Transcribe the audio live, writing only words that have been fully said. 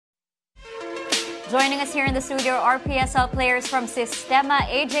Joining us here in the studio are PSL players from Sistema,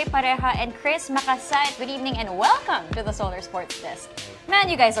 AJ Pareja and Chris Macasaet. Good evening and welcome to the Solar Sports Desk. Man,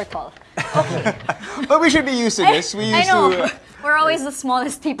 you guys are tall. Okay. But we should be used to this. I know. We're always the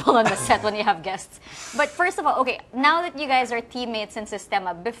smallest people on the set when you have guests. But first of all, okay, now that you guys are teammates in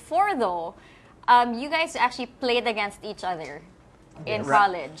Sistema, before though, you guys actually played against each other in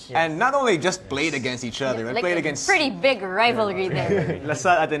college. Yes. And not only just played against each other, we played against pretty big rivalry there.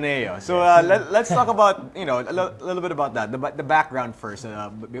 LaSalle Ateneo. So let's talk about a little bit about that. The background first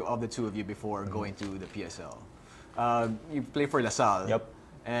of the two of you before going to the PSL. You played for LaSalle. Yep.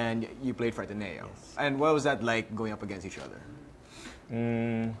 And you played for Ateneo. Yes. And what was that like going up against each other?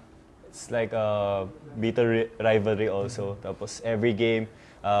 It's like a bitter rivalry also. Tapos every game,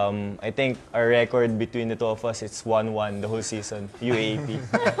 I think our record between the two of us is 1-1 the whole season, UAAP.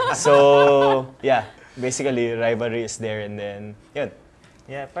 So yeah, basically rivalry is there, and then yun.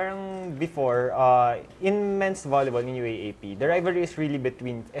 Yeah, parang before, in men's volleyball in UAAP, the rivalry is really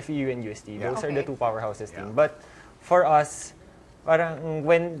between FEU and UST. Those are the two powerhouses team. But for us, parang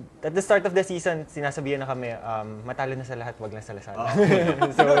when at the start of the season, sinasabihan na kami, matalo na sa lahat, wag lang sa LaSalle.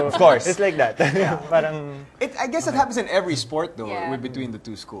 So of course, it's like that. Parang I guess it happens in every sport though, between the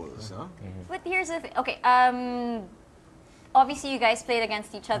two schools. Huh? But here's the thing. Okay, obviously you guys played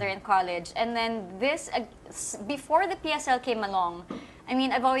against each other in college, and then this before the PSL came along. I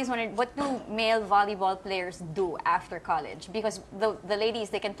mean, I've always wondered, what do male volleyball players do after college? Because the ladies,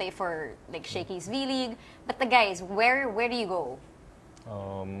 they can play for like Shakey's V-League, but the guys, where do you go?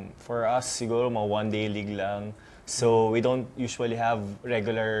 For us, siguro mga one-day league lang. So we don't usually have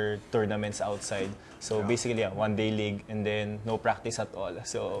regular tournaments outside. So basically, one-day league and then no practice at all.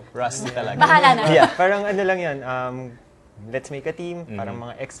 So rusty talaga. Bahala na. Yeah, parang ano lang yan. Let's make a team, parang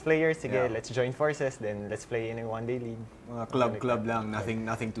mga ex-players, sige, let's join forces, then let's play in a one-day league. Club lang,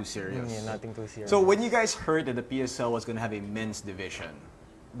 nothing too serious. Yeah, nothing too serious. So when you guys heard that the PSL was going to have a men's division,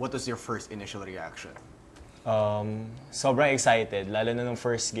 what was your first initial reaction? Sobrang excited, lalo na nung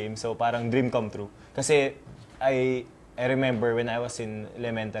first game. So parang dream come true. Kasi I remember when I was in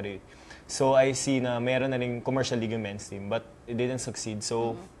elementary, so I see na meron na ring commercial league yung men's team, but it didn't succeed.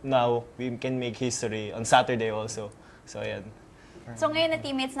 So now we can make history on Saturday also. So, ayan. So, ngayon na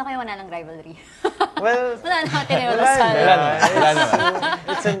teammates na kayo, wala nang rivalry. Well, wala na Ateneo LaSalle.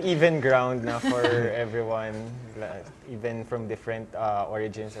 It's an even ground na for everyone, even from different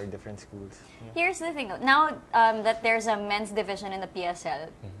origins or different schools. Yeah. Here's the thing, though. Now that there's a men's division in the PSL,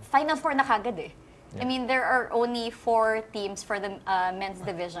 Final Four na kagad eh. I mean, there are only 4 teams for the men's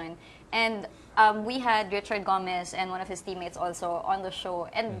division. And we had Richard Gomez and one of his teammates also on the show.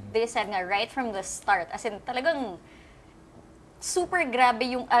 And they said nga, right from the start, as in talagang super grabe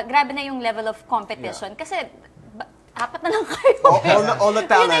na yung level of competition kasi apat na lang kayo. All the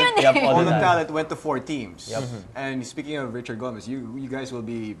talent, all the talent went to 4 teams. Yep. And speaking of Richard Gomez, you guys will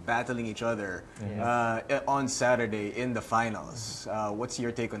be battling each other on Saturday in the finals. What's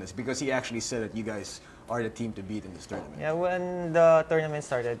your take on this? Because he actually said that you guys are the team to beat in this tournament. Yeah, when the tournament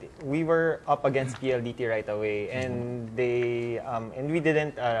started, we were up against PLDT right away, and we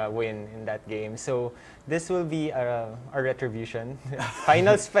didn't win in that game. So this will be a retribution.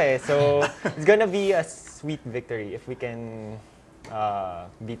 Finals pa eh, so it's gonna be a sweet victory if we can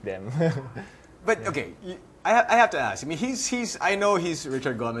beat them. But okay, I have to ask. I mean, I know he's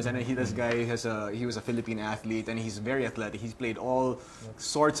Richard Gomez, and this guy he was a Philippine athlete, and he's very athletic. He's played all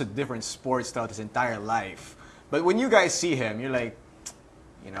sorts of different sports throughout his entire life. But when you guys see him, you're like,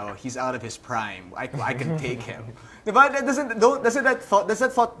 he's out of his prime. I can take him. But does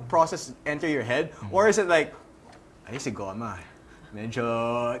that thought process enter your head, or is it like, ay si Goma,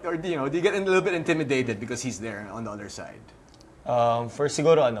 medyo, or do you get a little bit intimidated because he's there on the other side? For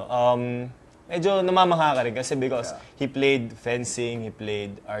siguro medyo namamaha ka rin kasi because he played fencing, he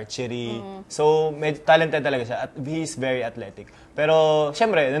played archery. So, medyo talented talaga siya at he's very athletic. Pero,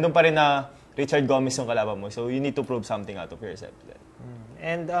 syempre, nandun pa rin na Richard Gomez yung kalaban mo. So, you need to prove something out of yourself.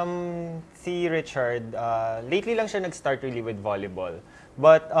 And si Richard, lately lang siya nag-start really with volleyball.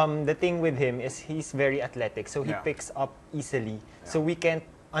 But the thing with him is he's very athletic. So, he picks up easily. So, we can't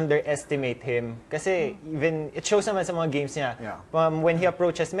underestimate him. Kasi even, it shows naman sa mga games niya. When he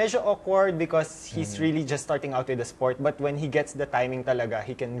approaches, medyo awkward because he's really just starting out with the sport. But when he gets the timing talaga,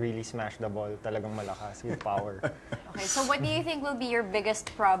 he can really smash the ball talagang malakas with power. Okay, so what do you think will be your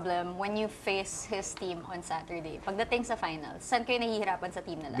biggest problem when you face his team on Saturday? Pagdating sa finals, saan kayo nahihirapan sa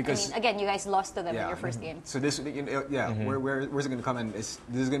team nila? Because, I mean, again, you guys lost to them in your first game. So where's it going to come in? This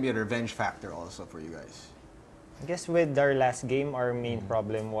is going to be a revenge factor also for you guys. I guess with our last game, our main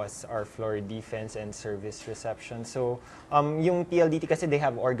problem was our floor defense and service reception. So, yung PLDT kasi they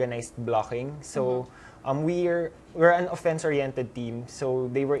have organized blocking. So, we're an offense-oriented team. So,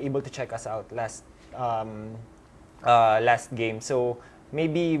 they were able to check us out last game. So,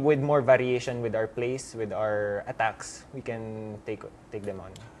 maybe with more variation with our plays, with our attacks, we can take them on.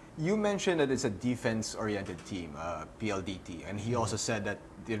 You mentioned that it's a defense-oriented team, PLDT, and he also said that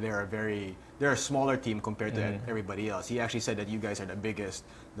they're a smaller team compared to everybody else. He actually said that you guys are the biggest,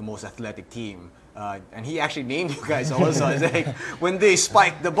 the most athletic team, and he actually named you guys also. It's like when they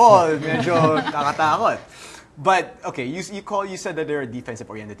spike the ball, medyo nakatakot. But okay, you said that they're a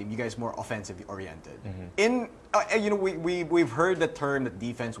defensive-oriented team. You guys more offensive-oriented. We've heard the term that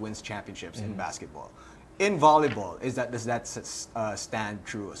defense wins championships in basketball. In volleyball, does that stand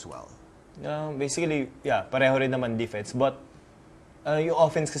true as well? Basically, yeah, pareho rin naman defense. But yung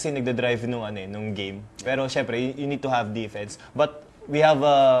offense kasi nagda-drive nung game. Pero syempre, you need to have defense. But we have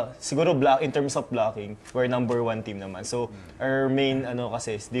siguro in terms of blocking, we're number 1 team naman. So our main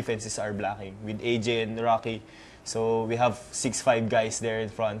kasi defense is our blocking with AJ and Rocky. So we have 6'5" guys there in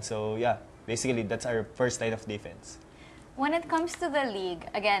front. So yeah, basically that's our first line of defense. When it comes to the league,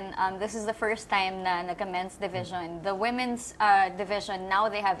 again, this is the first time na nagka-men's division. The women's division, now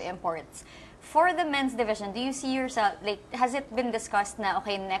they have imports. For the men's division, do you see yourself, like, has it been discussed na,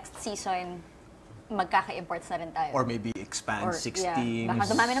 okay, next season, magkaka-imports na rin tayo? Or maybe expand 6 teams,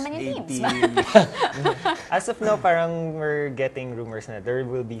 baka dumami naman yung 8 teams. As of now, parang we're getting rumors na there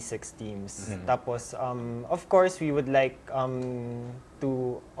will be 6 teams. Tapos, of course, we would like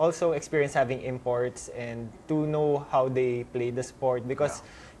to also experience having imports and to know how they play the sport because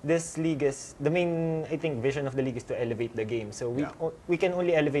this league is, the main, I think, vision of the league is to elevate the game. So we can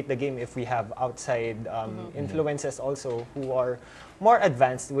only elevate the game if we have outside influences also who are more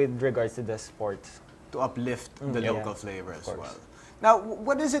advanced with regards to the sport. To uplift the local flavor as well. Now,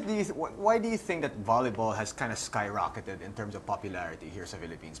 what is it? Why do you think that volleyball has kind of skyrocketed in terms of popularity here in the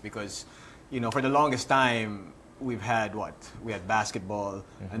Philippines? Because, for the longest time, we've had we had basketball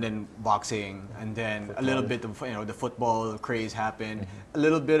and then boxing and then football. A little bit of the football craze happened, a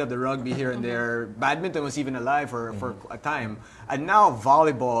little bit of the rugby here and there. Badminton was even alive for a time, and now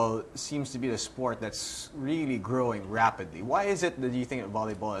volleyball seems to be the sport that's really growing rapidly. Why is it that you think that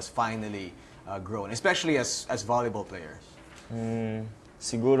volleyball has finally grown, especially as volleyball players?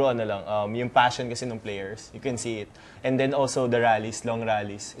 Siguro yung passion kasi ng players, you can see it. And then also the rallies, long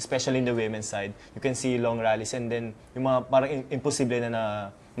rallies, especially in the women's side. You can see long rallies and then yung mga parang imposible na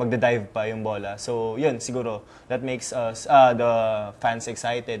magda-dive pa yung bola. So yun, siguro, that makes us, the fans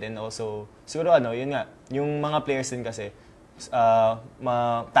excited and also, siguro yun nga, yung mga players din kasi,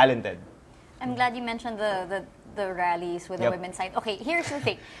 talented. I'm glad you mentioned the rallies with the women's side. Okay, here's the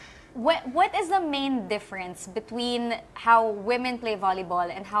thing. What is the main difference between how women play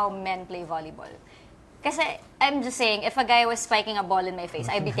volleyball and how men play volleyball? Kasi I'm just saying, if a guy was spiking a ball in my face,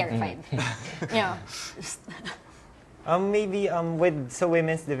 I'd be terrified. Maybe with sa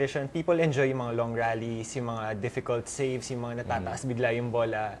women's division, people enjoy yung mga long rallies, yung mga difficult saves, yung mga natataas bigla yung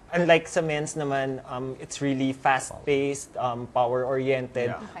bola. Unlike sa men's naman, it's really fast-paced, power-oriented.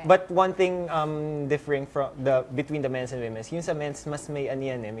 Yeah. Okay. But one thing differing from between the men's and women's, yung sa men's mas may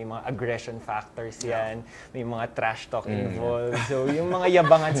may mga aggression factors yan, may mga trash talk involved. So yung mga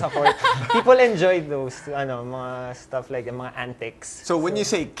yabangan sa court, people enjoy those mga stuff like mga antics. So when you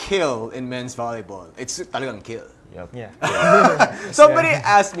say kill in men's volleyball, it's talagang kill. Yep. Yeah. Somebody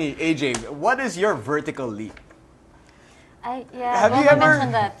asked me, AJ, what is your vertical leap? Have you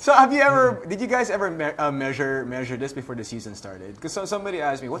mentioned that. So did you guys ever measure this before the season started? Because somebody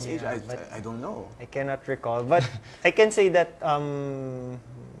asked me, what's AJ? I don't know. I cannot recall, but I can say that eye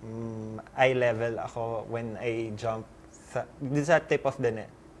level ako when I jump sa tip of the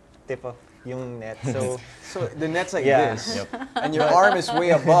net. Tip of yung net. So the net's like Yeah. this, and your arm is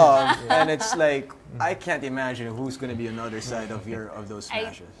way above, and it's like I can't imagine who's going to be on the other side of those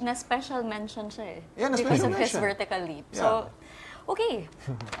smashes. Na-special mention siya eh. Yeah, because na-special of his mention. vertical leap. Yeah. So, okay.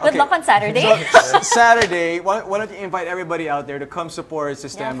 Good luck on Saturday. So, Saturday, why don't you invite everybody out there to come support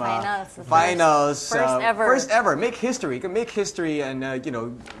Sistema? Yeah, Finals. First ever. Make history. You can make history, and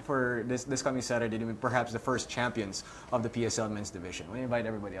for this coming Saturday, perhaps the first champions of the PSL men's division. We invite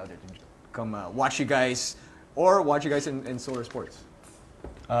everybody out there to come watch you guys, or watch you guys in Solar Sports.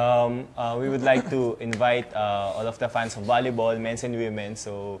 We would like to invite all of the fans of volleyball, men's and women,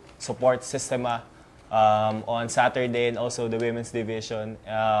 so support Sistema on Saturday and also the women's division.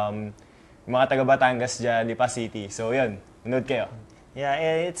 Mga taga Batangas dyan, Lipa City. So yun, manood kayo. Yeah,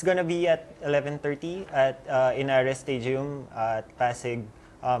 it's gonna be at 11:30 at in our Stadium at Pasig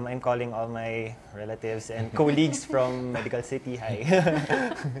I'm calling all my relatives and colleagues from Medical City. Hi.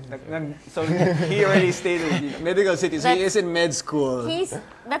 So he already stated Medical City. So he is in med school.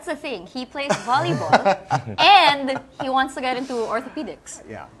 That's the thing. He plays volleyball and he wants to get into orthopedics.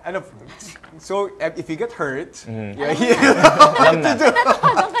 Yeah. And so if you get hurt, Alam na. Doon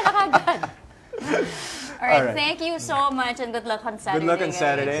ka na kagad. All right, Alright. thank you so much and good luck on Saturday. good luck on guys.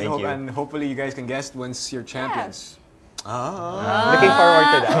 Saturday. Thank you. And hopefully you guys can guess once you're champions. Looking forward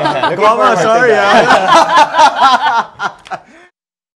to that. Looking Mama, forward to sorry. that.